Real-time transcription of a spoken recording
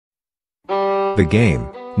The game,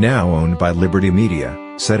 now owned by Liberty Media,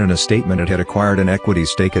 said in a statement it had acquired an equity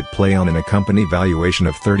stake at PlayOn in a company valuation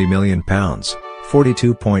of £30 million,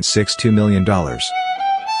 $42.62 million.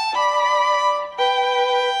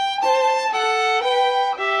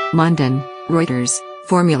 London, Reuters.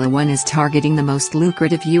 Formula One is targeting the most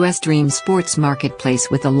lucrative U.S. dream sports marketplace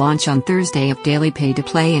with the launch on Thursday of daily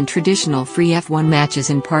pay-to-play and traditional free F1 matches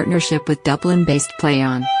in partnership with Dublin-based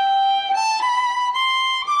PlayOn.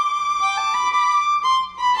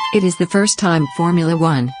 It is the first time Formula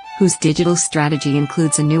One, whose digital strategy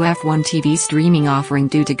includes a new F1 TV streaming offering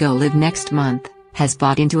due to go live next month, has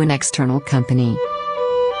bought into an external company.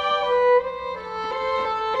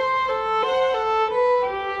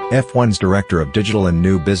 F1's Director of Digital and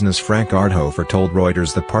New Business Frank Ardhofer told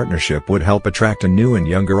Reuters the partnership would help attract a new and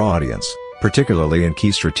younger audience, particularly in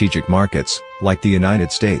key strategic markets, like the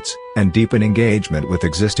United States, and deepen engagement with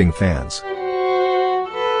existing fans.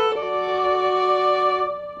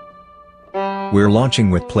 We're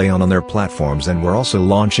launching with PlayOn on their platforms, and we're also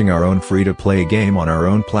launching our own free-to-play game on our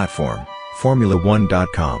own platform,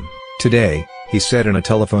 Formula1.com, today, he said in a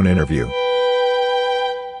telephone interview.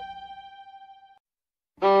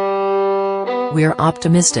 We're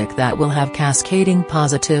optimistic that we'll have cascading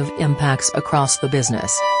positive impacts across the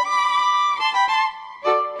business.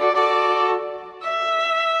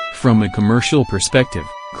 From a commercial perspective,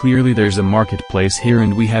 clearly there's a marketplace here,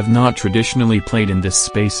 and we have not traditionally played in this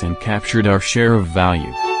space and captured our share of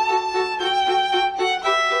value.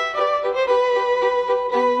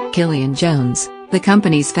 Killian Jones, the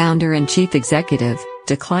company's founder and chief executive,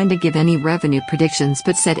 declined to give any revenue predictions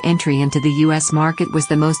but said entry into the U.S. market was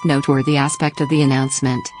the most noteworthy aspect of the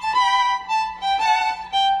announcement.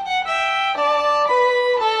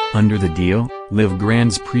 Under the deal, Live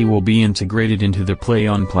Grands Prix will be integrated into the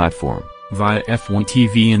PlayOn platform, via F1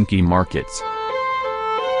 TV in key markets.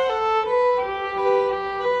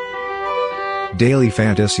 Daily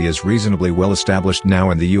Fantasy is reasonably well established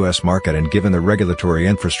now in the US market, and given the regulatory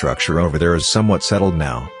infrastructure over there is somewhat settled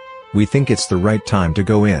now. We think it's the right time to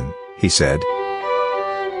go in, he said.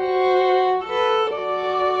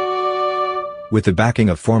 With the backing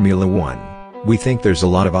of Formula One, we think there's a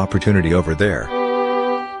lot of opportunity over there.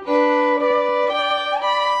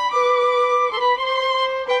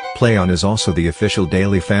 PlayOn is also the official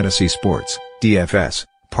Daily Fantasy Sports, DFS,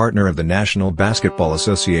 partner of the National Basketball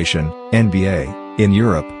Association, NBA, in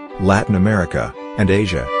Europe, Latin America, and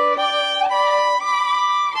Asia.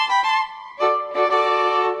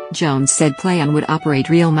 Jones said PlayOn would operate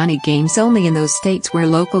real money games only in those states where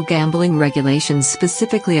local gambling regulations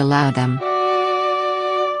specifically allow them.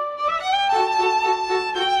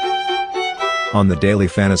 On the Daily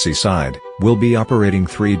Fantasy side, we'll be operating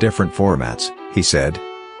 3 different formats, he said.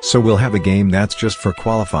 So we'll have a game that's just for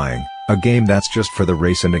qualifying, a game that's just for the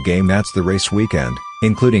race, and a game that's the race weekend,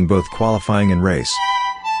 including both qualifying and race.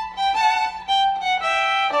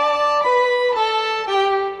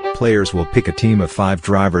 Players will pick a team of 5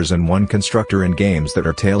 drivers and 1 constructor in games that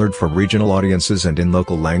are tailored for regional audiences and in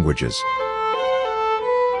local languages.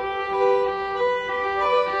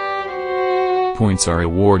 Points are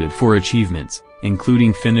awarded for achievements,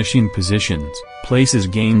 including finishing positions, places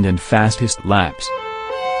gained, and fastest laps.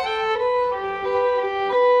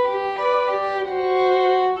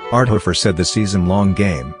 Ardhofer said the season-long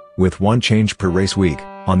game, with 1 change per race week,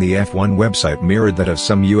 on the F1 website mirrored that of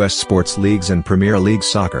some U.S. sports leagues and Premier League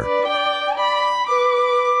soccer.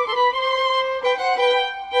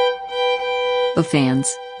 The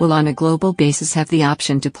fans will on a global basis have the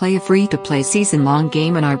option to play a free-to-play season-long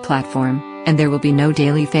game on our platform, and there will be no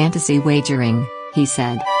daily fantasy wagering, he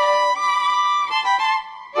said.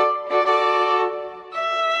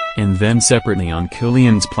 And then separately on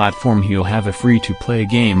Killian's platform he'll have a free-to-play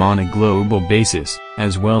game on a global basis,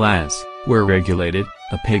 as well as, where regulated,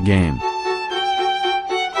 a pay game.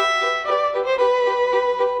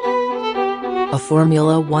 A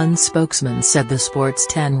Formula One spokesman said the sport's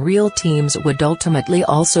 10 real teams would ultimately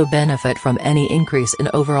also benefit from any increase in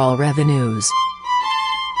overall revenues.